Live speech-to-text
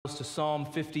to Psalm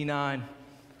 59.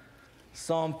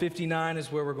 Psalm 59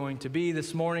 is where we're going to be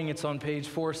this morning. It's on page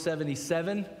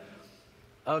 477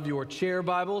 of your chair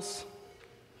Bibles.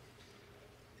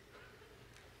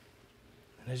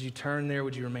 And as you turn there,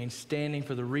 would you remain standing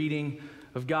for the reading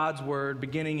of God's Word,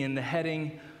 beginning in the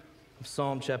heading of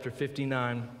Psalm chapter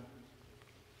 59.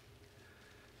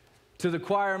 To the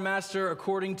choirmaster,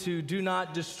 according to Do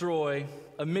Not Destroy,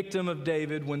 a Miktam of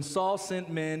David, when Saul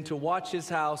sent men to watch his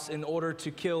house in order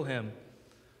to kill him.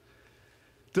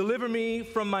 Deliver me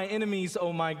from my enemies,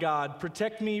 O my God.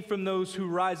 Protect me from those who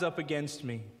rise up against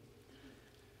me.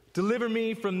 Deliver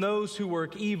me from those who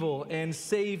work evil, and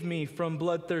save me from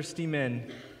bloodthirsty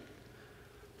men.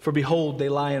 For behold, they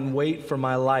lie in wait for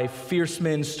my life. Fierce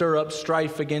men stir up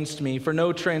strife against me. For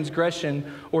no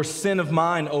transgression or sin of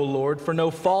mine, O Lord, for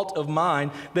no fault of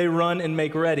mine, they run and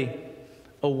make ready.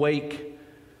 Awake,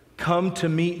 come to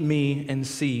meet me and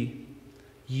see.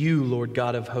 You, Lord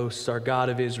God of hosts, are God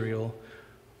of Israel.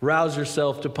 Rouse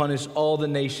yourself to punish all the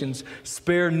nations.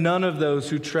 Spare none of those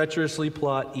who treacherously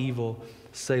plot evil.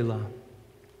 Selah.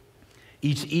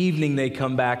 Each evening they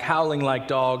come back, howling like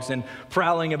dogs and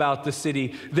prowling about the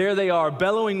city. There they are,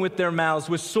 bellowing with their mouths,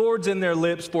 with swords in their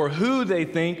lips, for who they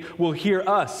think will hear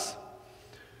us.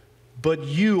 But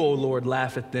you, O Lord,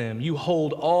 laugh at them. You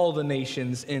hold all the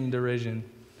nations in derision.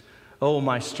 O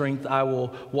my strength, I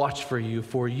will watch for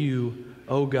you,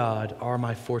 O God, are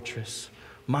my fortress.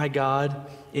 My God,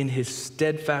 in his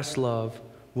steadfast love,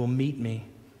 will meet me.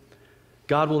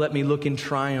 God will let me look in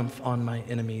triumph on my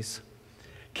enemies.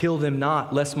 Kill them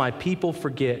not, lest my people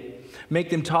forget. Make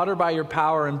them totter by your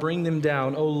power and bring them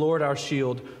down, O Lord, our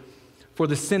shield. For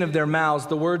the sin of their mouths,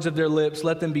 the words of their lips,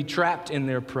 let them be trapped in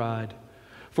their pride.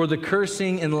 For the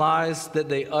cursing and lies that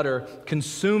they utter,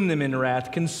 consume them in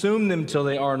wrath, consume them till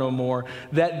they are no more,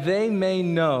 that they may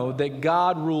know that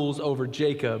God rules over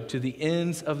Jacob to the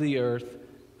ends of the earth.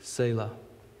 Selah.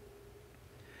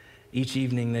 Each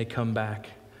evening they come back,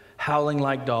 howling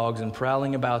like dogs and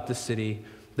prowling about the city.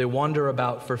 They wander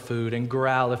about for food and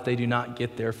growl if they do not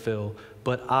get their fill.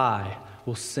 But I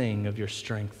will sing of your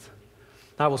strength.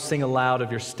 I will sing aloud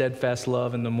of your steadfast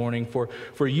love in the morning,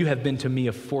 for you have been to me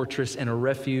a fortress and a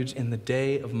refuge in the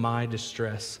day of my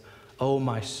distress. O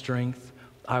my strength,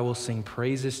 I will sing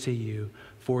praises to you,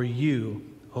 for you,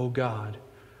 O God,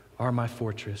 are my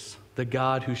fortress, the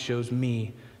God who shows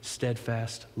me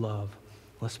steadfast love.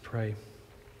 Let's pray.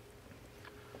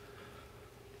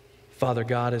 Father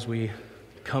God, as we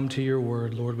come to your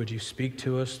word, Lord, would you speak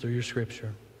to us through your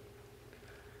scripture?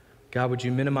 God, would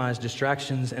you minimize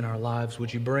distractions in our lives?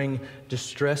 Would you bring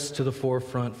distress to the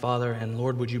forefront, Father? And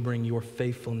Lord, would you bring your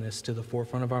faithfulness to the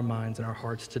forefront of our minds and our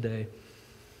hearts today?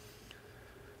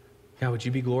 God, would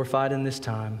you be glorified in this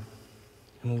time?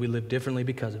 And will we live differently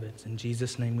because of it? In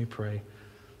Jesus' name we pray.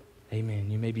 Amen.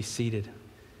 You may be seated.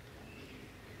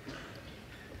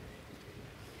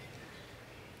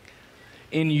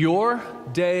 In your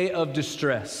day of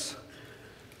distress,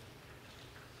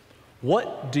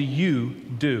 what do you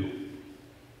do?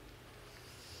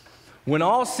 When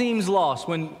all seems lost,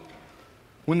 when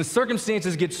the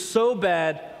circumstances get so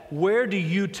bad, where do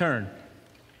you turn?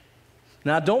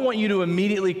 Now, I don't want you to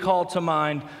immediately call to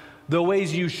mind the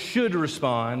ways you should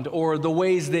respond, or the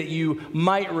ways that you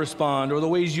might respond, or the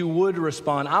ways you would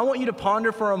respond. I want you to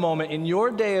ponder for a moment, in your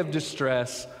day of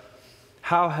distress,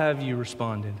 how have you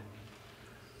responded?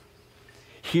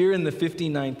 Here in the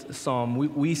 59th Psalm,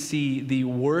 we see the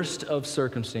worst of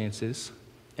circumstances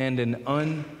and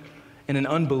an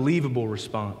unbelievable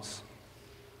response.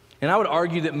 And I would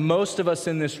argue that most of us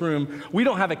in this room, we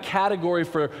don't have a category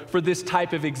for this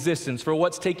type of existence, for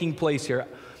what's taking place here.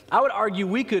 I would argue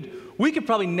we could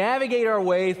probably navigate our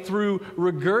way through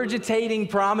regurgitating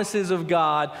promises of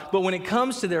God, but when it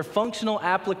comes to their functional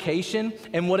application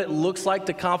and what it looks like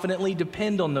to confidently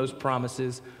depend on those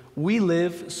promises, we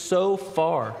live so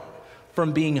far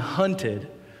from being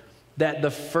hunted that the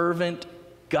fervent,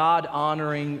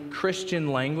 God-honoring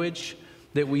Christian language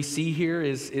that we see here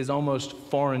is almost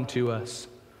foreign to us.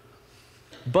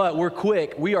 But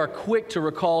we are quick to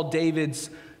recall David's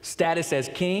status as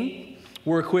king.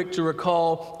 We're quick to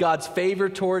recall God's favor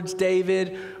towards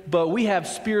David, but we have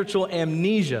spiritual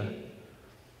amnesia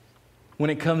when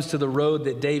it comes to the road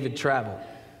that David traveled.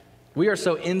 We are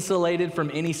so insulated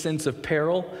from any sense of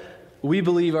peril, we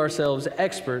believe ourselves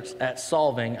experts at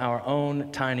solving our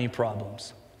own tiny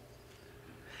problems.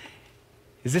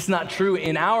 Is this not true?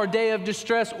 In our day of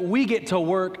distress, we get to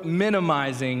work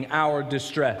minimizing our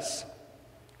distress.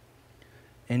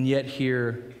 And yet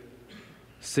here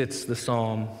sits the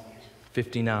Psalm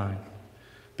 59,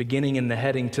 beginning in the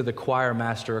heading to the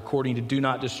choirmaster, according to do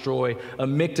not destroy, a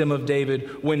Miktam of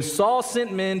David, when Saul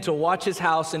sent men to watch his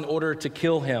house in order to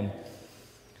kill him.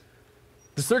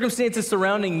 The circumstances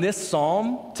surrounding this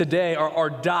psalm today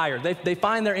are dire. They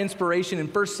find their inspiration in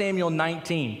 1 Samuel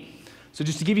 19. So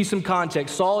just to give you some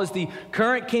context, Saul is the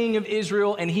current king of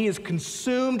Israel, and he is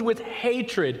consumed with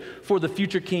hatred for the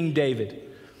future king David.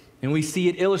 And we see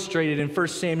it illustrated in 1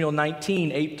 Samuel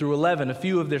 19, 8 through 11. A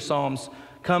few of their psalms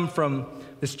come from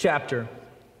this chapter.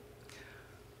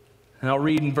 And I'll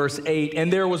read in verse 8.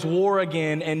 And there was war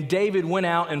again, and David went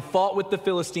out and fought with the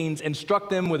Philistines and struck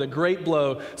them with a great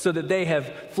blow, so that they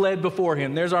have fled before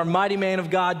him. There's our mighty man of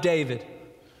God, David.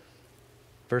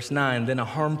 Verse 9, then a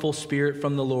harmful spirit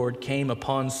from the Lord came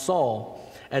upon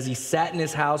Saul as he sat in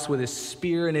his house with his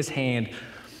spear in his hand.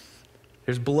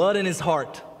 There's blood in his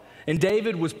heart. And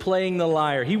David was playing the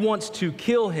lyre. He wants to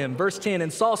kill him. Verse 10,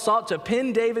 and Saul sought to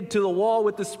pin David to the wall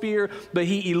with the spear, but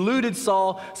he eluded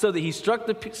Saul so that he struck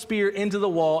the spear into the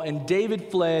wall, and David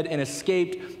fled and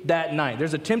escaped that night.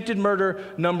 There's attempted murder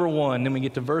number 1. Then we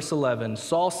get to verse 11.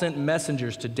 Saul sent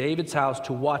messengers to David's house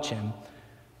to watch him,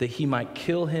 that he might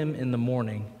kill him in the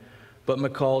morning. But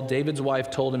Michal, David's wife,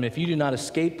 told him, if you do not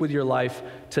escape with your life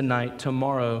tonight,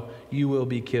 tomorrow you will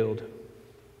be killed.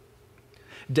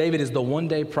 David is the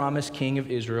one-day promised king of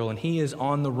Israel, and he is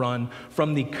on the run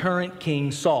from the current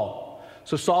king, Saul.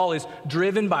 So Saul is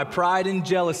driven by pride and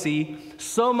jealousy,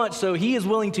 so much so he is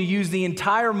willing to use the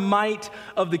entire might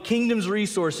of the kingdom's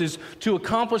resources to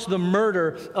accomplish the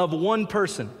murder of one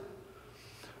person.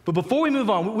 But before we move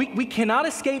on, we cannot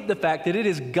escape the fact that it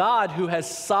is God who has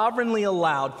sovereignly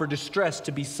allowed for distress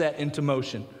to be set into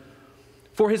motion.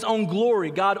 For his own glory,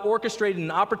 God orchestrated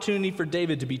an opportunity for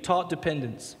David to be taught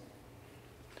dependence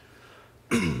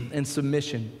and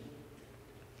submission.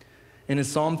 And in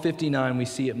Psalm 59, we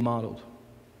see it modeled.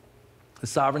 The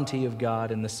sovereignty of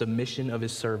God and the submission of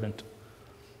his servant.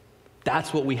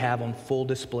 That's what we have on full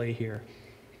display here.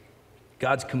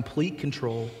 God's complete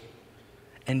control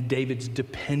and David's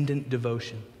dependent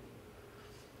devotion.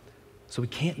 So we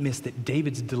can't miss that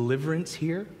David's deliverance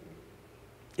here,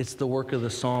 it's the work of the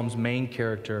Psalm's main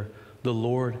character, the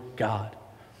Lord God.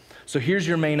 So here's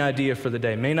your main idea for the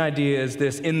day. Main idea is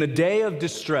this: in the day of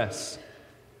distress,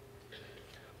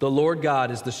 the Lord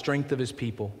God is the strength of his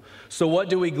people. So what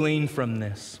do we glean from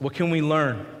this? What can we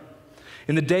learn?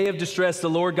 In the day of distress, the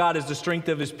Lord God is the strength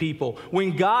of his people.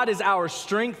 When God is our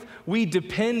strength, we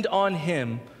depend on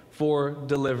him for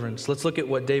deliverance. Let's look at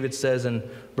what David says in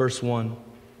verse 1.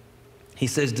 He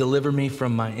says, deliver me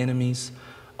from my enemies.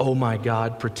 Oh my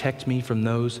God, protect me from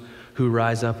those who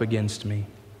rise up against me.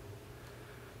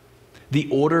 The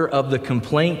order of the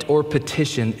complaint or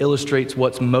petition illustrates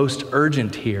what's most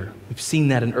urgent here. We've seen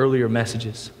that in earlier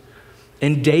messages.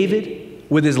 And David,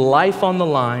 with his life on the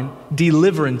line,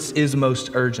 deliverance is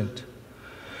most urgent.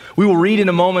 We will read in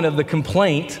a moment of the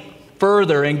complaint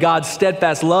further in God's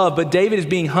steadfast love, but David is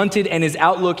being hunted and his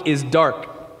outlook is dark.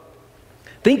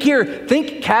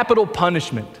 Think capital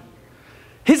punishment.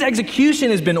 His execution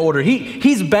has been ordered.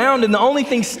 He's bound, and the only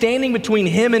thing standing between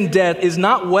him and death is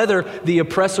not whether the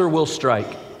oppressor will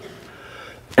strike.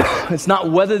 It's not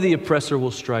whether the oppressor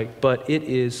will strike, but it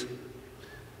is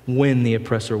when the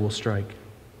oppressor will strike.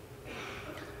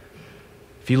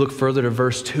 If you look further to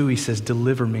verse 2, he says,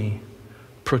 deliver me,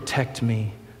 protect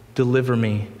me, deliver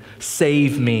me,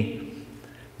 save me.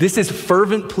 This is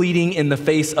fervent pleading in the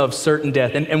face of certain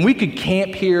death. And we could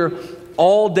camp here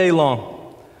all day long.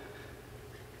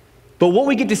 But what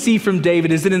we get to see from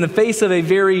David is that in the face of a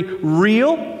very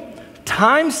real,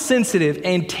 time-sensitive,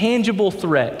 and tangible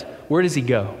threat, where does he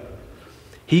go?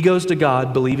 He goes to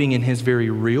God believing in his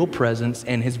very real presence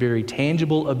and his very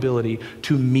tangible ability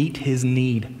to meet his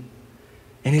need.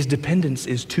 And his dependence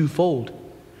is twofold.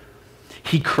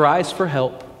 He cries for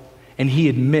help, and he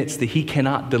admits that he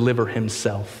cannot deliver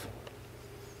himself.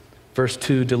 Verse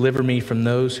 2, deliver me from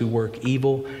those who work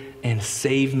evil and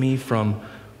save me from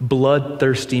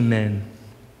bloodthirsty men.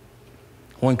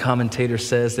 One commentator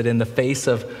says that in the face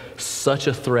of such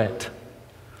a threat,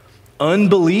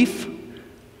 unbelief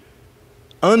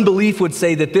would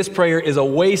say that this prayer is a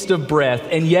waste of breath,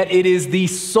 and yet it is the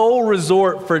sole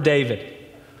resort for David.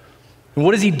 And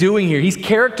what is he doing here? He's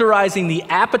characterizing the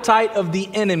appetite of the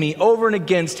enemy over and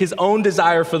against his own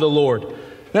desire for the Lord.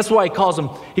 That's why he calls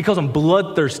them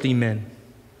bloodthirsty men.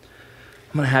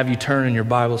 I'm going to have you turn in your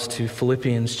Bibles to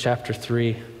Philippians chapter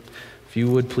 3. If you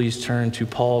would please turn to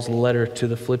Paul's letter to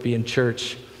the Philippian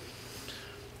church.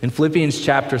 In Philippians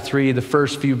chapter 3, the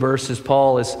first few verses,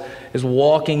 Paul is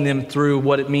walking them through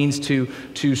what it means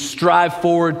to strive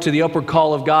forward to the upward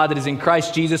call of God that is in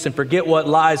Christ Jesus and forget what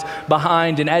lies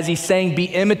behind. And as he's saying, be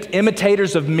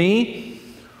imitators of me,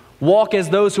 walk as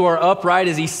those who are upright.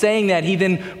 As he's saying that, he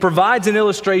then provides an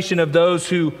illustration of those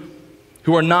who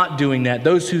are not doing that,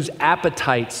 those whose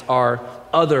appetites are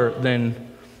other than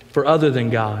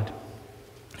God.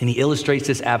 And he illustrates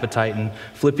this appetite in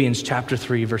Philippians chapter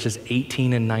 3, verses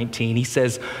 18 and 19. He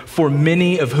says, "For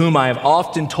many of whom I have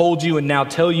often told you and now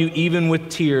tell you even with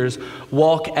tears,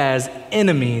 walk as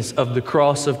enemies of the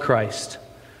cross of Christ."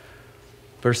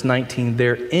 Verse 19,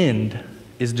 "Their end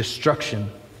is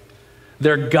destruction.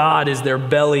 Their God is their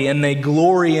belly, and they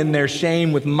glory in their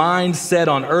shame with minds set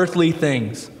on earthly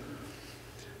things."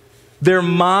 Their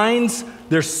minds,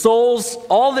 their souls,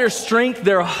 all their strength,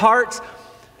 their hearts.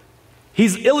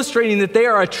 He's illustrating that they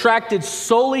are attracted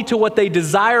solely to what they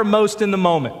desire most in the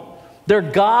moment. Their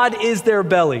God is their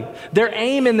belly. Their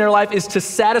aim in their life is to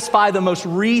satisfy the most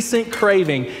recent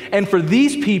craving. And for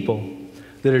these people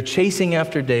that are chasing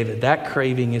after David, that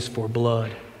craving is for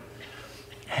blood.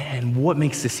 And what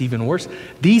makes this even worse?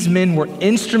 These men were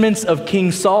instruments of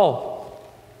King Saul,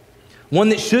 one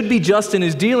that should be just in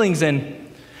his dealings, and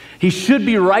he should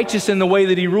be righteous in the way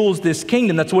that he rules this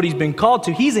kingdom. That's what he's been called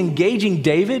to. He's engaging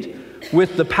David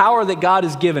with the power that God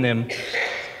has given him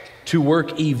to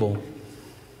work evil.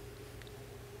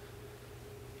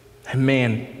 And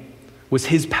man, was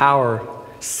his power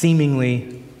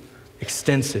seemingly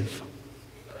extensive.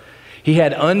 He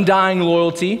had undying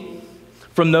loyalty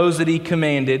from those that he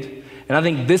commanded. And I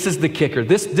think this is the kicker.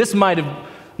 This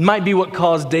might be what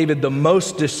caused David the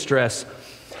most distress.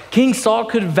 King Saul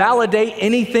could validate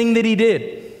anything that he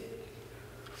did.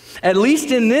 At least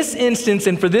in this instance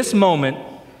and for this moment,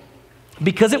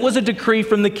 because it was a decree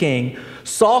from the king,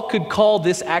 Saul could call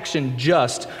this action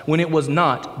just when it was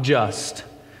not just.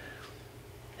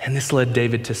 And this led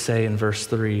David to say in verse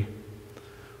 3,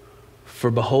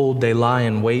 "For behold, they lie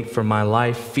in wait for my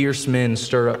life. Fierce men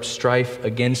stir up strife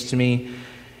against me."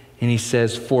 And he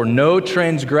says, "For no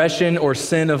transgression or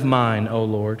sin of mine, O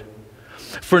Lord,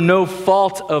 for no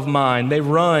fault of mine, they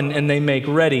run and they make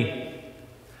ready."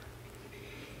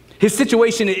 His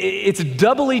situation, it's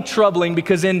doubly troubling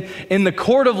because in the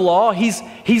court of law, he's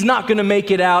not going to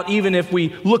make it out even if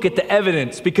we look at the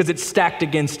evidence because it's stacked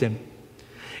against him.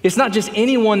 It's not just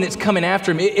anyone that's coming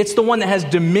after him. It's the one that has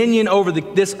dominion over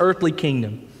this earthly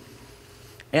kingdom.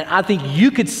 And I think you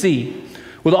could see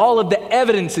with all of the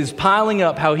evidences piling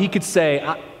up how he could say,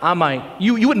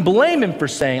 you wouldn't blame him for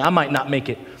saying, I might not make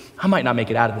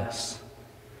it out of this.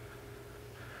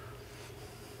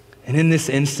 And in this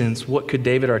instance, what could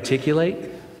David articulate?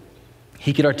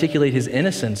 He could articulate his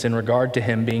innocence in regard to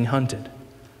him being hunted.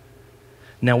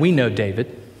 Now we know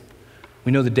David.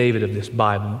 We know the David of this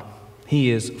Bible.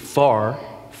 He is far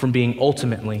from being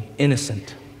ultimately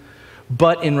innocent.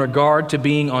 But in regard to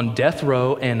being on death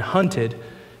row and hunted,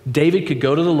 David could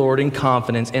go to the Lord in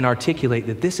confidence and articulate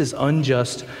that this is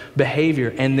unjust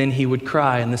behavior. And then he would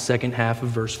cry in the second half of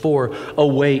verse 4,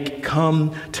 "Awake,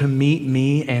 come to meet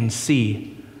me and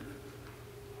see."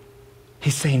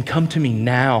 He's saying, "Come to me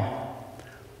now."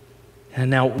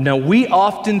 And now we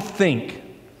often think,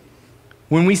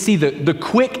 when we see the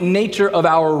quick nature of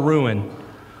our ruin,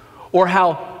 or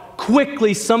how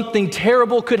quickly something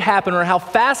terrible could happen, or how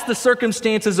fast the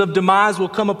circumstances of demise will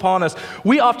come upon us,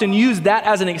 we often use that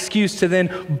as an excuse to then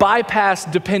bypass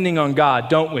depending on God,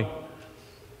 don't we?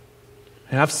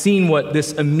 And I've seen what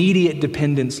this immediate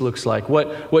dependence looks like,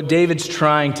 what David's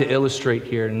trying to illustrate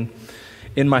here. And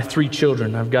in my 3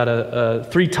 children, I've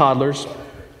got 3 toddlers,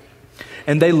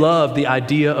 and they love the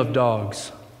idea of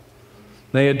dogs.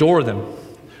 They adore them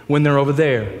when they're over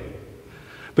there.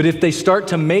 But if they start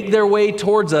to make their way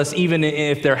towards us, even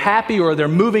if they're happy or they're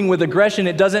moving with aggression,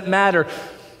 it doesn't matter.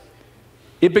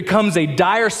 It becomes a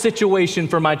dire situation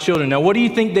for my children. Now, what do you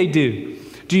think they do?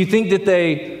 Do you think that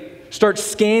they start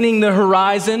scanning the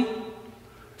horizon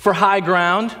for high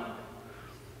ground?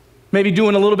 Maybe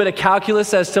doing a little bit of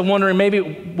calculus as to wondering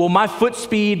my foot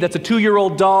speed, that's a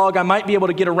 2-year-old dog, I might be able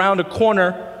to get around a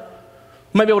corner.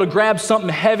 I might be able to grab something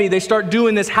heavy. They start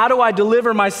doing this. How do I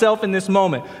deliver myself in this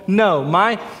moment? No,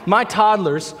 my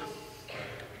toddlers,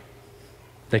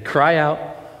 they cry out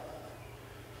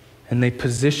and they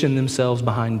position themselves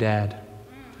behind Dad.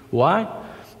 Why?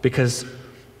 Because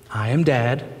I am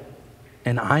Dad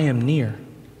and I am near.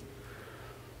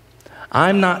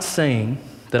 I'm not saying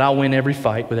that I'll win every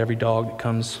fight with every dog that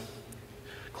comes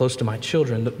close to my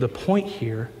children. The point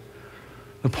here,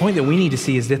 the point that we need to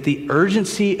see is that the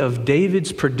urgency of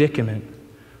David's predicament,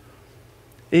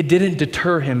 it didn't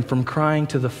deter him from crying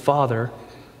to the Father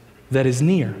that is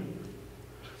near.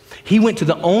 He went to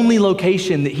the only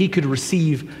location that he could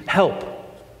receive help.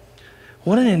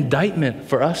 What an indictment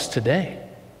for us today.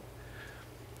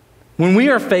 When we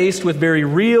are faced with very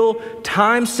real,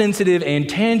 time-sensitive, and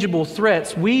tangible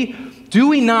threats, do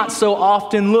we not so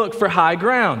often look for high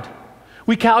ground?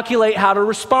 We calculate how to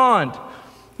respond,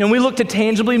 and we look to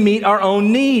tangibly meet our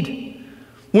own need,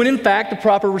 when in fact the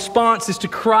proper response is to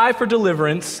cry for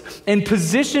deliverance and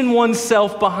position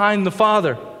oneself behind the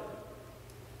Father.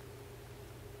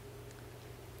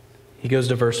 He goes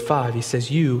to verse 5. He says,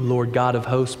 "You, Lord God of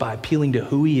hosts," by appealing to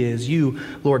who he is, "you,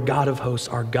 Lord God of hosts,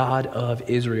 are God of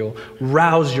Israel.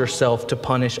 Rouse yourself to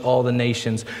punish all the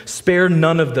nations. Spare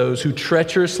none of those who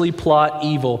treacherously plot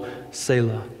evil.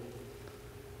 Selah."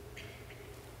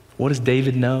 What does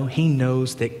David know? He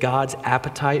knows that God's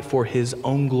appetite for his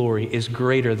own glory is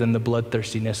greater than the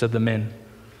bloodthirstiness of the men.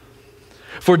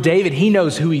 For David, he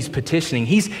knows who he's petitioning.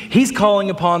 He's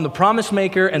calling upon the promise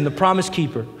maker and the promise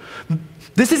keeper.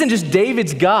 This isn't just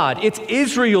David's God, it's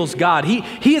Israel's God.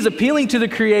 He is appealing to the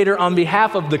Creator on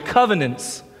behalf of the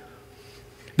covenants.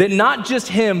 That not just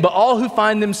him, but all who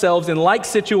find themselves in like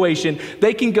situation,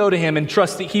 they can go to him and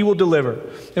trust that he will deliver.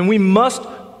 And we must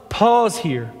pause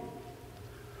here.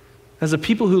 As a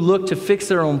people who look to fix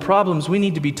their own problems, we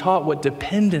need to be taught what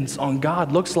dependence on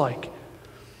God looks like.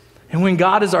 And when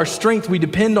God is our strength, we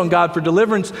depend on God for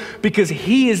deliverance because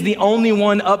he is the only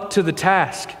one up to the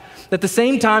task. At the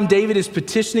same time, David is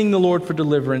petitioning the Lord for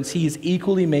deliverance. He is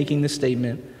equally making the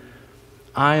statement,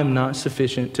 "I am not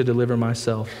sufficient to deliver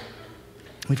myself."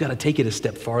 We've got to take it a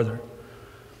step farther.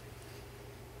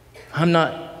 I'm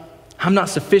not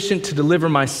sufficient to deliver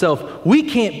myself. We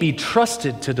can't be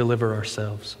trusted to deliver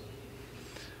ourselves.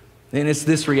 And it's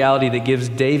this reality that gives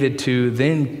David to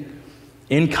then,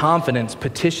 in confidence,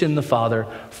 petition the Father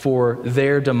for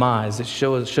their demise. It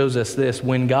shows us this: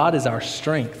 when God is our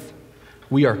strength,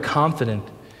 we are confident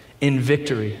in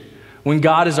victory. When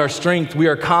God is our strength, we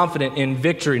are confident in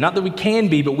victory. Not that we can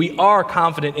be, but we are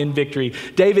confident in victory.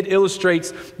 David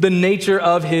illustrates the nature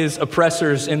of his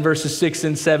oppressors in verses 6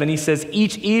 and 7. He says,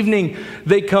 "Each evening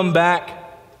they come back,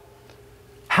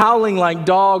 howling like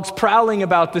dogs, prowling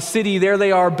about the city. There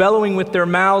they are, bellowing with their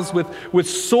mouths, with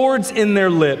swords in their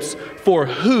lips, for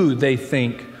who they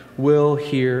think will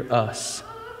hear us."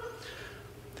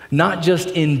 Not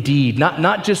just in deed,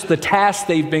 not just the task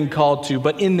they've been called to,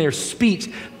 but in their speech.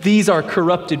 These are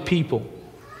corrupted people.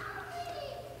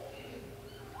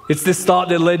 It's this thought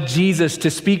that led Jesus to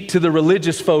speak to the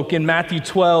religious folk in Matthew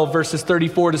 12, verses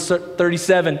 34 to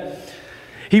 37.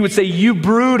 He would say, "You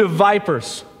brood of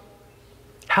vipers,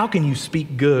 how can you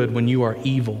speak good when you are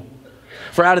evil?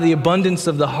 For out of the abundance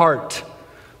of the heart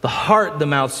the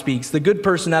mouth speaks. The good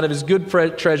person out of his good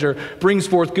treasure brings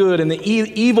forth good, and the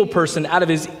evil person out of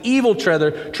his evil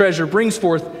treasure brings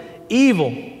forth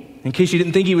evil." In case you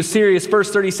didn't think he was serious,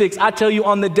 verse 36, "I tell you,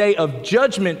 on the day of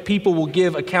judgment, people will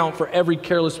give account for every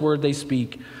careless word they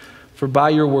speak. For by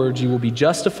your words you will be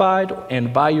justified,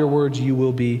 and by your words you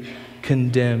will be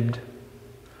condemned."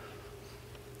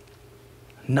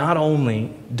 Not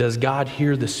only does God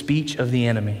hear the speech of the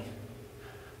enemy,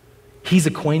 he's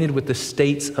acquainted with the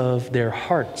states of their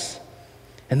hearts,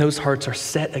 and those hearts are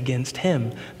set against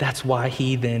him. That's why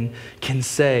he then can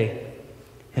say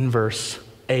in verse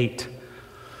 8,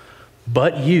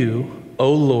 "But you,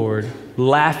 O Lord,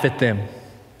 laugh at them.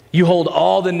 You hold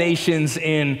all the nations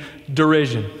in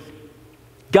derision."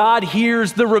 God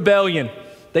hears the rebellion.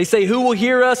 They say, "Who will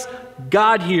hear us?"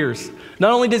 God hears.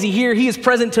 Not only does he hear, he is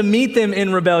present to meet them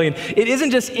in rebellion. It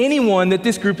isn't just anyone that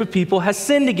this group of people has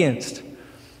sinned against.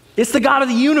 It's the God of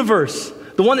the universe,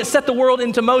 the one that set the world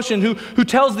into motion, who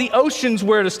tells the oceans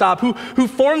where to stop, who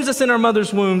forms us in our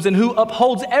mother's wombs, and who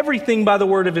upholds everything by the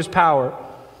word of his power.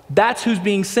 That's who's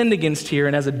being sinned against here,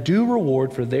 and as a due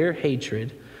reward for their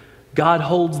hatred, God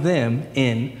holds them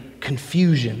in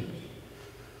confusion.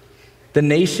 The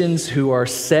nations who are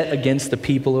set against the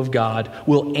people of God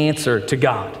will answer to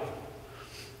God.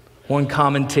 One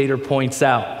commentator points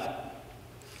out,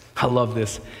 I love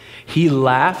this, he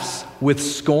laughs with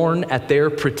scorn at their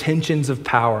pretensions of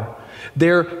power,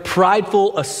 their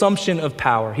prideful assumption of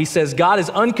power. He says God is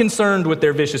unconcerned with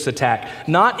their vicious attack,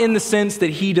 not in the sense that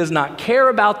he does not care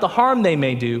about the harm they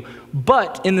may do,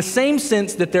 but in the same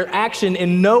sense that their action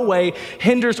in no way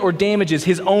hinders or damages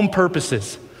his own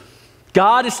purposes.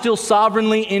 God is still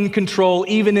sovereignly in control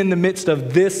even in the midst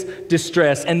of this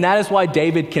distress. And that is why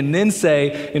David can then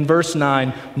say in verse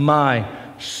 9, "My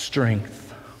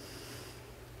strength."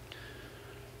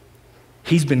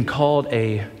 He's been called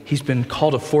a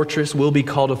fortress, will be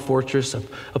called a fortress,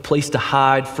 a place to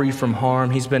hide free from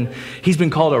harm. He's been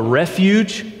called a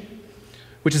refuge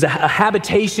which is a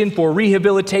habitation for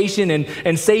rehabilitation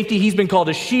and safety. He's been called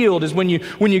a shield, is when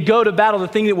you go to battle, the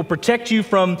thing that will protect you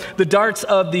from the darts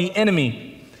of the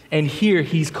enemy. And here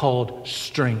he's called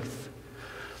strength.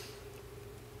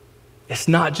 It's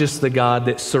not just the God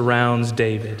that surrounds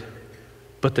David,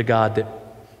 but the God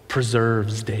that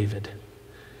preserves David.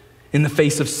 In the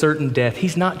face of certain death,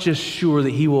 he's not just sure that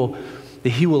he will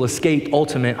escape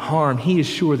ultimate harm. He is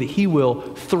sure that he will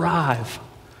thrive.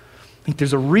 I think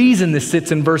there's a reason this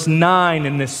sits in verse 9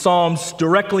 in this Psalms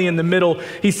directly in the middle.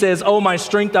 He says, "Oh, my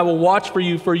strength, I will watch for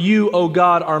you, O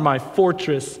God, are my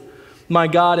fortress. My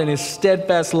God and his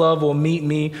steadfast love will meet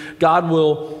me. God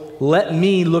will let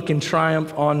me look in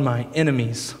triumph on my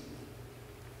enemies."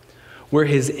 Where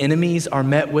his enemies are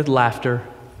met with laughter,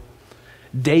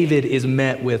 David is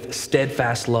met with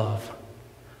steadfast love.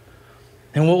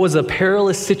 And what was a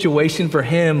perilous situation for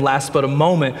him lasts but a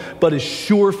moment, but is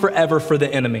sure forever for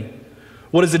the enemy.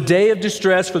 What is a day of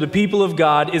distress for the people of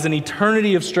God is an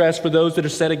eternity of stress for those that are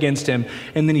set against him.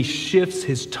 And then he shifts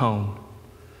his tone.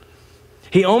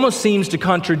 He almost seems to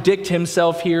contradict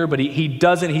himself here, but he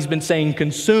doesn't. He's been saying,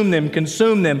 consume them,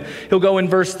 consume them. He'll go in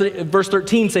verse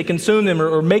 13, say, consume them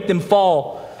or make them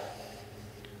fall.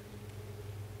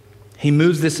 He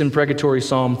moves this imprecatory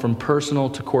psalm from personal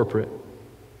to corporate.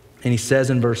 And he says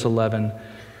in verse 11,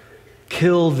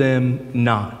 kill them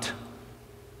not,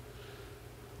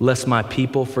 lest my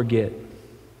people forget.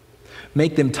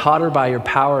 Make them totter by your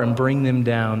power and bring them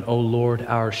down, O Lord,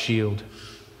 our shield.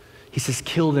 He says,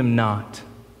 kill them not.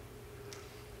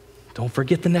 Don't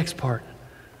forget the next part.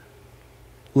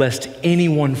 Lest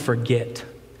anyone forget.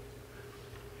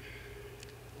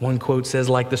 One quote says,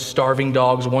 like the starving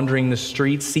dogs wandering the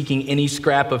streets, seeking any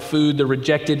scrap of food, the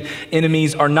rejected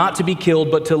enemies are not to be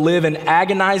killed, but to live an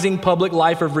agonizing public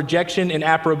life of rejection and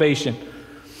approbation.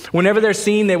 Whenever they're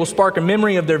seen, they will spark a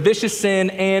memory of their vicious sin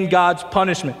and God's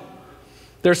punishment.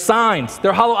 Their signs,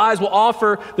 their hollow eyes will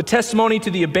offer the testimony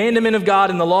to the abandonment of God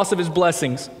and the loss of his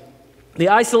blessings. The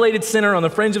isolated sinner on the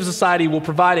fringe of society will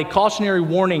provide a cautionary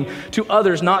warning to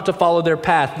others not to follow their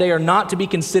path. They are not to be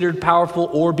considered powerful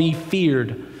or be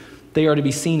feared. They are to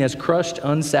be seen as crushed,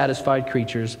 unsatisfied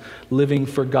creatures living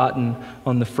forgotten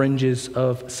on the fringes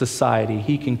of society.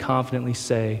 He can confidently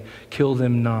say, kill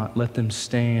them not, let them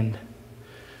stand. And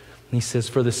he says,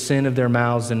 for the sin of their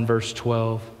mouths in verse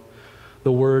 12,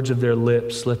 the words of their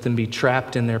lips, let them be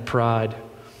trapped in their pride.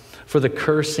 For the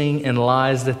cursing and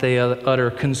lies that they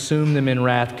utter, consume them in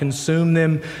wrath, consume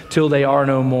them till they are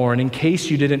no more. And in case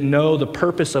you didn't know the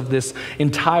purpose of this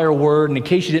entire word, and in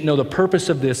case you didn't know the purpose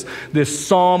of this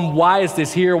psalm, why is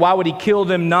this here? Why would he kill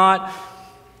them not?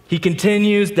 He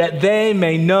continues, that they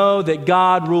may know that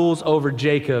God rules over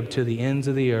Jacob to the ends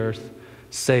of the earth.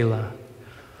 Selah.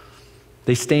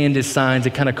 They stand as signs.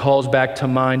 It kind of calls back to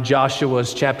mind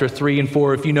Joshua's chapter 3 and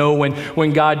 4. If you know,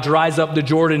 when God dries up the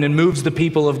Jordan and moves the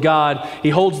people of God, he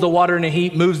holds the water in a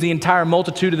heap, moves the entire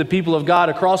multitude of the people of God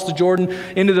across the Jordan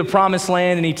into the promised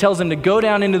land, and he tells them to go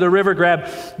down into the river,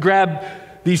 grab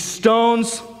these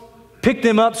stones, pick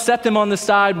them up, set them on the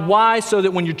side. Why? So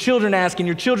that when your children ask and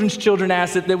your children's children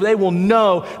ask, that they will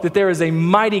know that there is a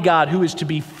mighty God who is to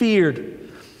be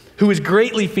feared, who is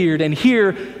greatly feared. And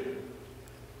here,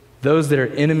 those that are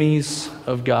enemies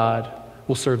of God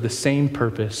will serve the same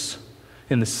purpose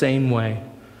in the same way.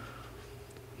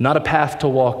 Not a path to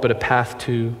walk, but a path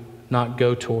to not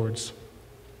go towards.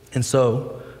 And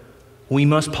so, we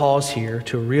must pause here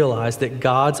to realize that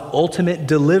God's ultimate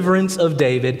deliverance of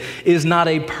David is not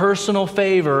a personal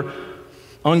favor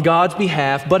on God's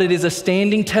behalf, but it is a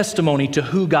standing testimony to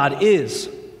who God is.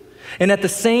 And at the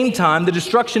same time, the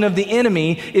destruction of the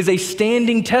enemy is a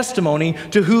standing testimony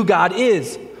to who God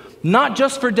is. Not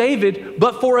just for David,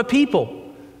 but for a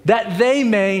people, that they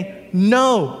may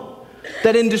know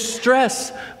that in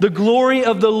distress, the glory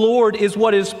of the Lord is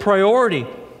what is priority,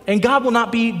 and God will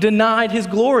not be denied his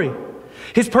glory.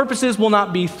 His purposes will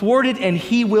not be thwarted, and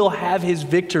he will have his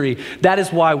victory. That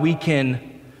is why we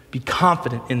can be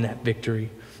confident in that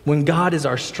victory. When God is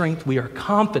our strength, we are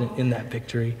confident in that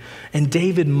victory. And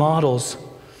David models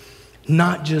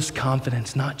not just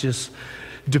confidence, not just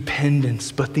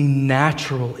dependence, but the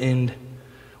natural end.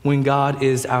 When God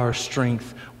is our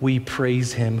strength, we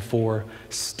praise him for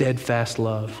steadfast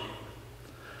love.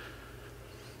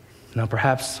 Now,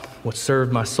 perhaps what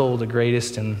served my soul the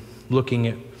greatest in looking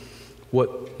at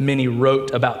what many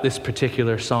wrote about this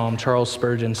particular psalm, Charles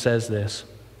Spurgeon says this.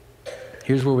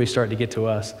 Here's where we start to get to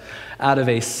us. Out of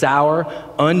a sour,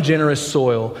 ungenerous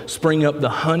soil spring up the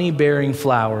honey-bearing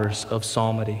flowers of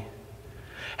psalmody.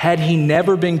 Had he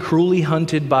never been cruelly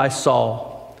hunted by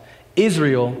Saul,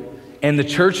 Israel and the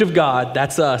church of God,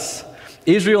 that's us,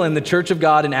 Israel and the church of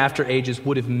God in after ages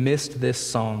would have missed this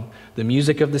song. The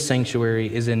music of the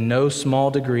sanctuary is in no small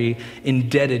degree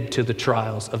indebted to the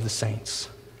trials of the saints.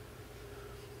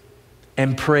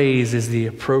 And praise is the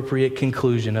appropriate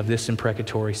conclusion of this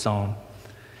imprecatory psalm.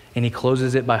 And he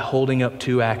closes it by holding up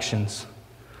two actions.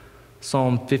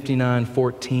 Psalm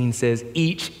 59:14 says,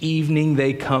 each evening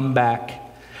they come back,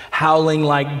 howling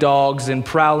like dogs and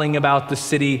prowling about the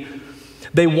city.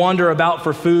 They wander about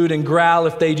for food and growl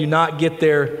if they do not get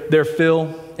their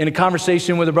fill. In a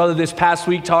conversation with a brother this past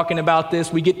week talking about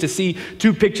this, we get to see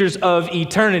two pictures of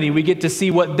eternity. We get to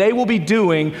see what they will be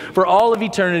doing for all of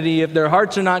eternity if their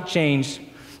hearts are not changed.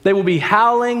 They will be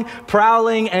howling,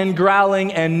 prowling, and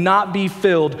growling and not be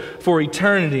filled for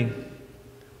eternity.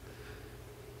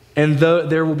 And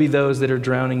there will be those that are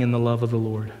drowning in the love of the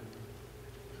Lord.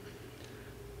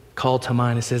 Call to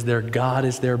mind, it says, their God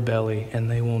is their belly,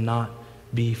 and they will not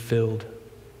be filled.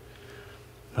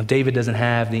 Now, David doesn't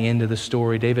have the end of the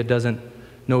story. David doesn't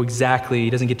know exactly, he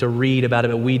doesn't get to read about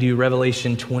it, but we do.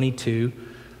 Revelation 22,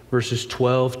 verses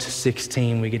 12 to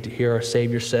 16, we get to hear our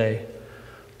Savior say,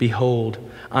 behold,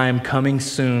 I am coming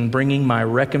soon, bringing my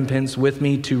recompense with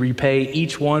me to repay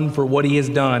each one for what he has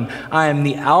done. I am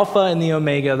the Alpha and the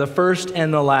Omega, the first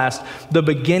and the last, the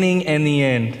beginning and the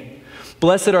end.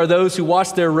 Blessed are those who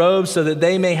wash their robes so that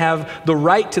they may have the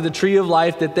right to the tree of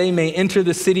life, that they may enter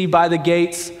the city by the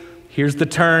gates. Here's the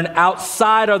turn.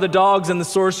 Outside are the dogs and the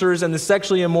sorcerers and the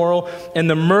sexually immoral and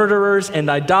the murderers and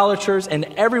idolaters and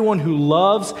everyone who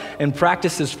loves and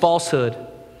practices falsehood.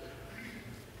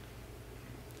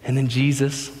 And then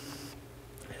Jesus.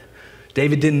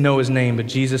 David didn't know his name, but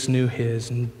Jesus knew his.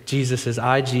 And Jesus says,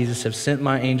 I, Jesus, have sent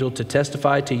my angel to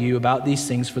testify to you about these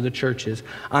things for the churches.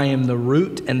 I am the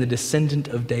root and the descendant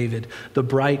of David, the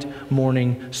bright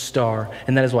morning star.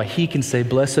 And that is why he can say,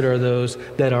 blessed are those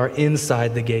that are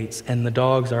inside the gates, and the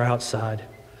dogs are outside.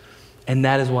 And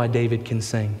that is why David can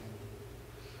sing.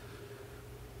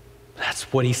 That's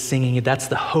what he's singing. That's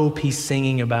the hope he's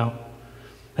singing about.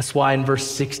 That's why in verse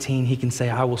 16 he can say,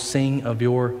 I will sing of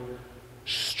your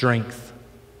strength.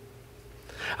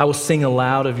 I will sing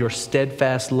aloud of your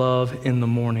steadfast love in the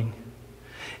morning.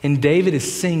 And David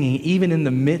is singing even in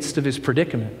the midst of his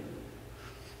predicament.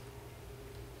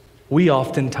 We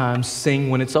oftentimes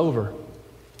sing when it's over,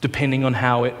 depending on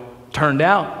how it turned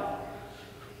out.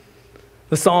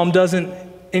 The psalm doesn't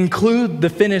include the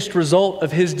finished result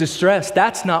of his distress.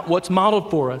 That's not what's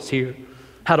modeled for us here,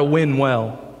 how to win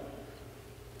well.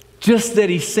 Just that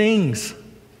he sings.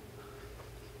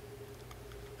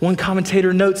 One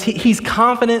commentator notes he's so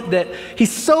confident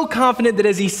that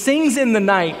as he sings in the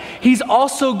night, he's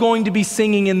also going to be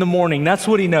singing in the morning. That's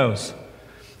what he knows.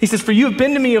 He says, for you have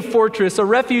been to me a fortress, a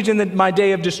refuge in my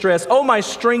day of distress. Oh, my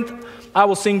strength, I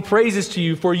will sing praises to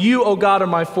you. For you, O God, are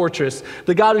my fortress,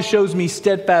 the God who shows me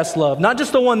steadfast love. Not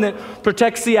just the one that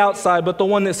protects the outside, but the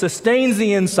one that sustains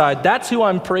the inside. That's who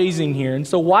I'm praising here. And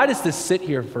so why does this sit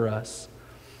here for us?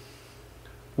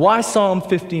 Why Psalm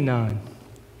 59?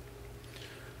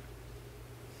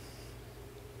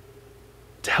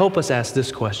 To help us ask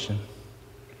this question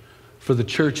for the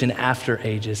church in after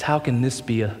ages, how can this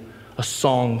be a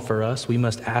song for us? We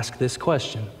must ask this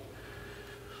question.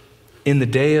 In the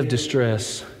day of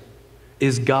distress,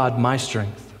 is God my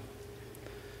strength?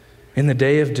 In the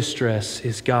day of distress,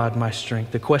 is God my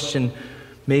strength? The question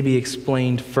may be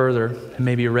explained further and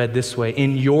maybe read this way.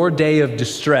 In your day of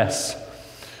distress,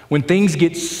 when things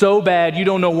get so bad you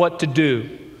don't know what to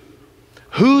do,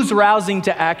 who's rousing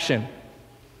to action?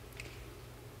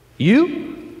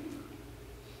 You?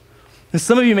 And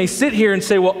some of you may sit here and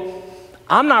say, well,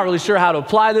 I'm not really sure how to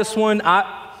apply this one.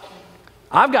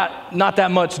 I've got not that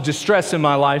much distress in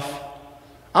my life.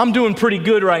 I'm doing pretty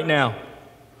good right now.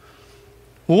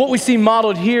 Well, what we see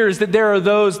modeled here is that there are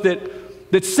those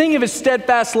that sing of his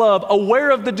steadfast love, aware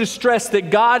of the distress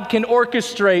that God can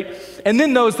orchestrate, and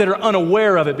then those that are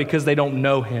unaware of it because they don't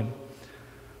know him.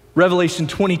 Revelation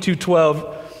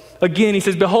 22:12. Again, he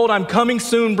says, behold, I'm coming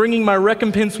soon, bringing my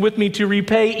recompense with me to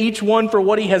repay each one for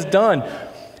what he has done.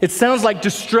 It sounds like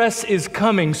distress is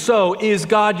coming. So is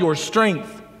God your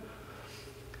strength?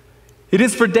 It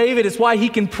is for David. It's why he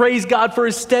can praise God for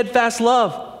his steadfast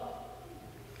love.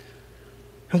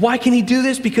 And why can he do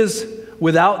this? Because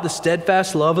without the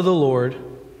steadfast love of the Lord,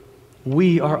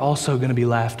 we are also going to be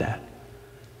laughed at.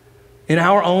 In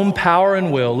our own power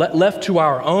and will, left to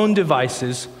our own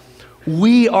devices,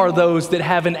 we are those that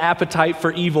have an appetite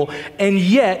for evil. And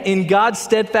yet, in God's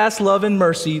steadfast love and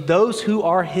mercy, those who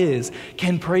are his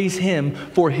can praise him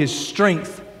for his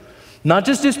strength. Not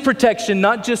just his protection,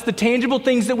 not just the tangible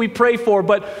things that we pray for,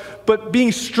 but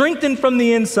being strengthened from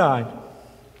the inside.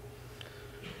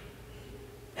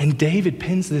 And David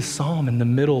pens this psalm in the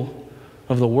middle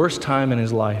of the worst time in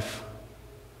his life.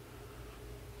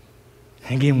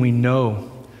 And again, we know,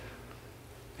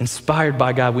 inspired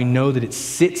by God, we know that it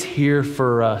sits here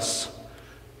for us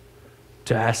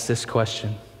to ask this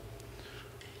question.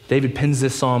 David pens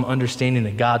this psalm understanding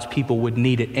that God's people would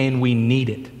need it, and we need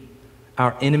it.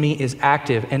 Our enemy is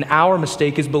active, and our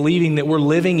mistake is believing that we're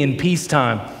living in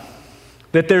peacetime,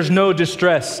 that there's no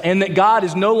distress, and that God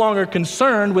is no longer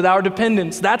concerned with our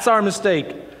dependence. That's our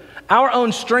mistake. Our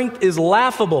own strength is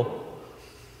laughable.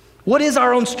 What is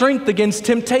our own strength against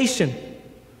temptation?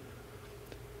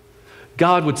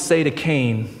 God would say to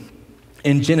Cain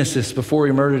in Genesis, before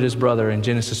he murdered his brother in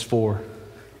Genesis 4,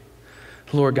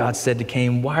 the Lord God said to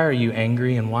Cain, "Why are you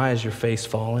angry and why is your face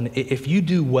fallen? If you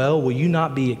do well, will you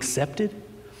not be accepted?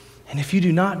 And if you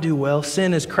do not do well,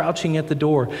 sin is crouching at the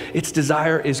door. Its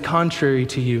desire is contrary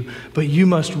to you, but you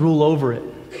must rule over it."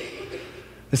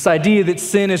 This idea that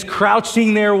sin is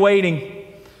crouching there waiting,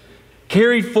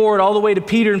 carried forward all the way to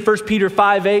Peter in 1 Peter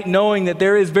 5:8, knowing that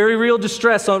there is very real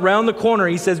distress around the corner.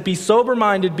 He says, "Be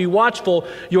sober-minded, be watchful.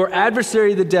 Your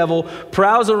adversary, the devil,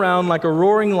 prowls around like a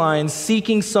roaring lion,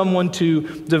 seeking someone to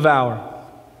devour."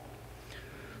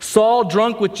 Saul,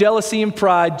 drunk with jealousy and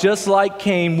pride, just like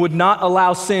Cain, would not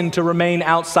allow sin to remain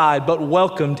outside, but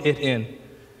welcomed it in.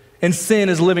 And sin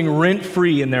is living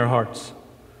rent-free in their hearts.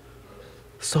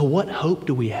 So what hope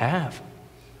do we have?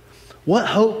 What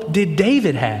hope did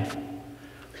David have?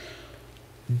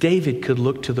 David could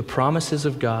look to the promises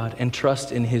of God and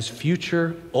trust in his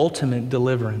future ultimate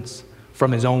deliverance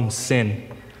from his own sin,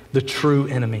 the true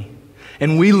enemy.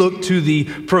 And we look to the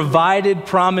provided,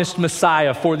 promised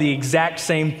Messiah for the exact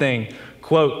same thing.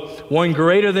 Quote, "One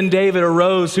greater than David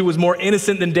arose who was more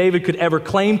innocent than David could ever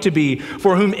claim to be,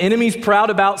 for whom enemies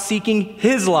prowled about seeking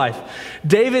his life.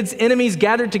 David's enemies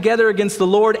gathered together against the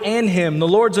Lord and him, the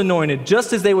Lord's anointed,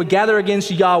 just as they would gather against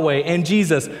Yahweh and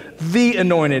Jesus, the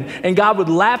anointed. And God would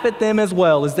laugh at them as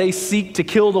well as they seek to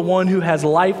kill the one who has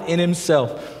life in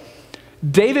himself."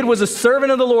 David was a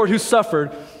servant of the Lord who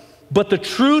suffered, but the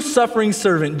true suffering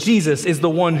servant, Jesus, is the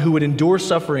one who would endure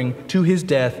suffering to his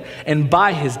death, and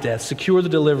by his death secure the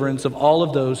deliverance of all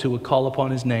of those who would call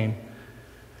upon his name.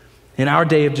 In our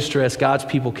day of distress, God's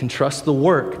people can trust the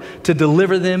work to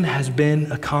deliver them has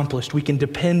been accomplished. We can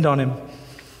depend on him.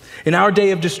 In our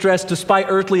day of distress, despite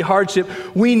earthly hardship,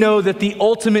 we know that the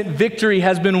ultimate victory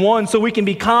has been won, so we can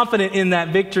be confident in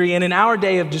that victory. And in our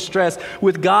day of distress,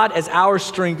 with God as our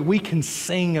strength, we can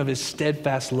sing of his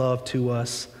steadfast love to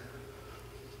us.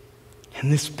 And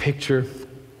this picture,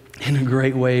 in a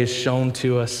great way, is shown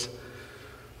to us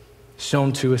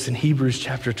in Hebrews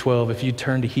chapter 12. If you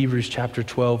turn to Hebrews chapter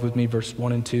 12 with me, verse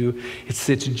 1 and 2, it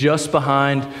sits just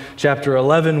behind chapter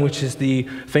 11, which is the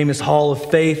famous hall of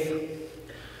faith,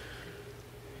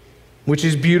 which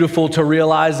is beautiful to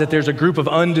realize that there's a group of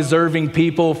undeserving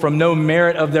people from no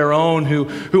merit of their own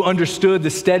who understood the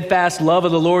steadfast love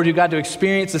of the Lord, who got to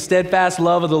experience the steadfast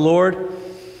love of the Lord,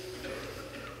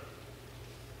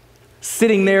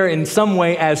 sitting there in some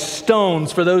way as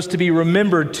stones for those to be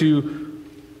remembered to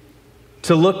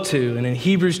look to. And in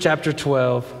Hebrews chapter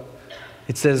 12,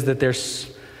 it says that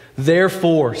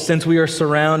therefore, since we are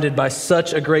surrounded by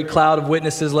such a great cloud of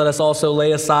witnesses, let us also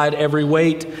lay aside every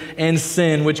weight and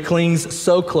sin which clings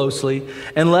so closely,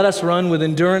 and let us run with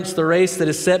endurance the race that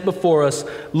is set before us,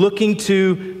 looking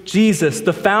to Jesus,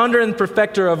 the founder and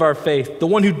perfecter of our faith, the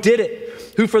one who did it,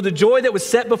 who for the joy that was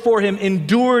set before him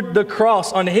endured the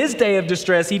cross. On his day of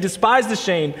distress, he despised the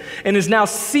shame and is now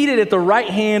seated at the right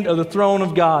hand of the throne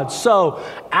of God. So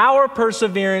our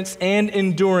perseverance and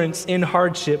endurance in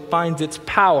hardship finds its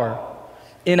power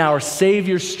in our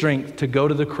Savior's strength to go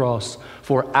to the cross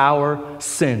for our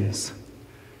sins.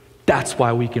 That's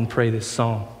why we can pray this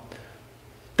psalm.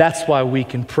 That's why we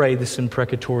can pray this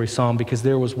imprecatory psalm, because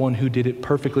there was one who did it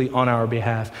perfectly on our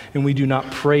behalf, and we do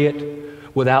not pray it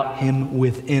without him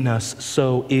within us.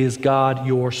 So is God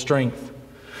your strength.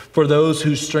 For those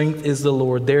whose strength is the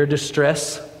Lord, their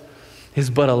distress is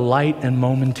but a light and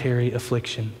momentary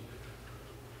affliction.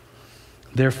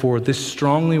 Therefore, this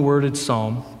strongly worded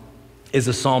psalm is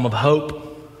a psalm of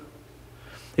hope.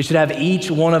 It should have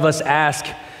each one of us ask,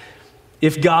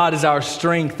 if God is our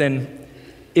strength, and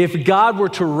if God were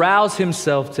to rouse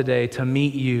himself today to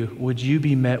meet you, would you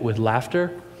be met with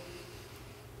laughter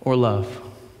or love?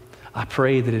 I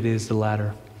pray that it is the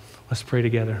latter. Let's pray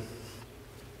together.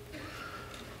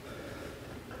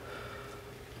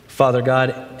 Father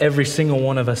God, every single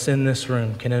one of us in this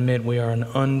room can admit we are an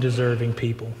undeserving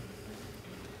people.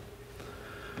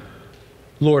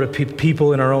 Lord, a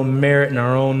people in our own merit and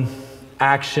our own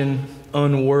action,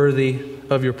 unworthy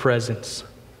of your presence.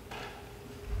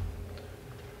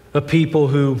 a people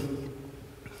who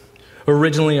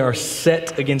originally are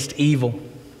set against evil.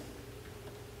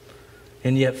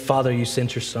 And yet, Father, you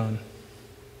sent your Son.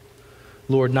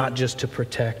 Lord, not just to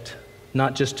protect,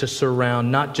 not just to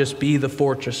surround, not just be the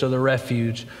fortress or the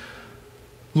refuge,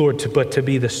 Lord, but to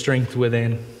be the strength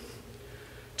within,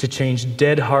 to change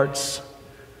dead hearts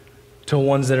to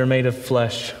ones that are made of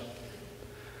flesh.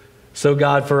 So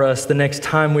God, for us, the next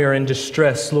time we are in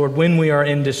distress, Lord, when we are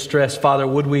in distress, Father,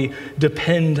 would we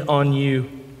depend on you?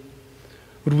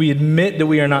 Would we admit that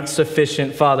we are not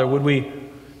sufficient, Father? Would we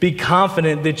be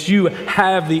confident that you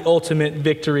have the ultimate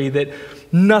victory, that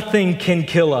nothing can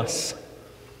kill us?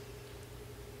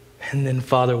 And then,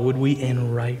 Father, would we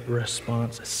in right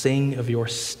response sing of your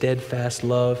steadfast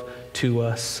love to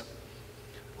us?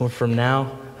 Lord, from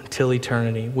now until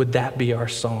eternity, would that be our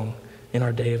song in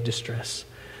our day of distress?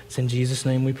 It's in Jesus'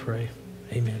 name we pray.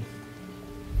 Amen.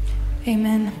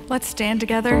 Amen. Let's stand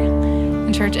together.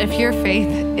 And church, if your faith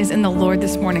is in the Lord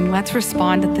this morning, let's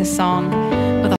respond to this song.